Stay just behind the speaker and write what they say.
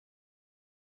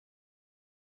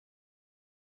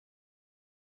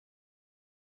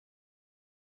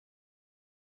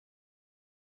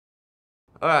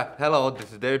Alright, hello,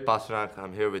 this is David Pastrnak.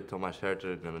 I'm here with Tomas Hertl.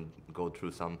 We're gonna go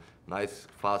through some nice,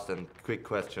 fast and quick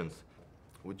questions.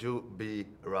 Would you be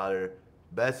rather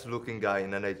best looking guy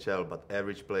in NHL but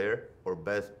average player, or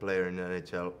best player in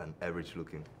NHL and average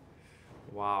looking?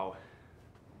 Wow.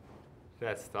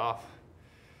 That's tough.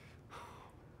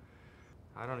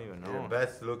 I don't even know. You're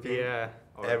best looking, Yeah.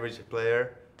 Or average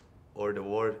player, or the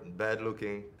worst bad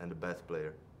looking and the best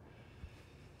player?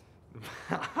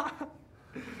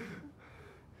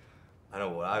 I know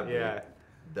what I would Yeah. be.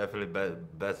 Definitely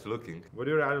best looking. Would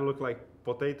you rather look like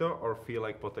potato or feel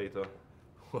like potato?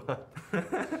 What?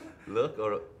 Look,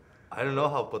 or I don't know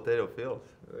how potato feels.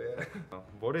 Yeah.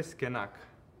 What is Canuck?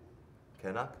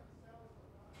 Canuck?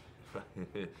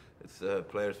 It's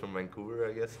players from Vancouver,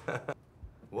 I guess.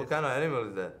 What kind of animal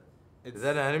is that? Is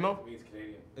that an animal? It means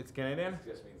Canadian. It's Canadian? It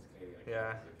just means Canadian.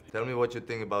 Yeah. Tell me what you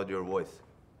think about your voice.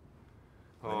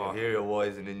 When Oh. you hear your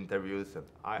voice in interviews,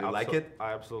 you like it?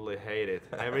 I absolutely hate it.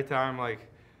 Every time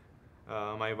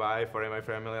my wife or my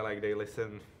family they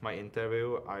listen my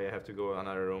interview, I have to go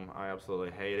another room. I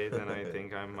absolutely hate it, and I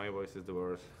think my voice is the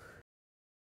worst.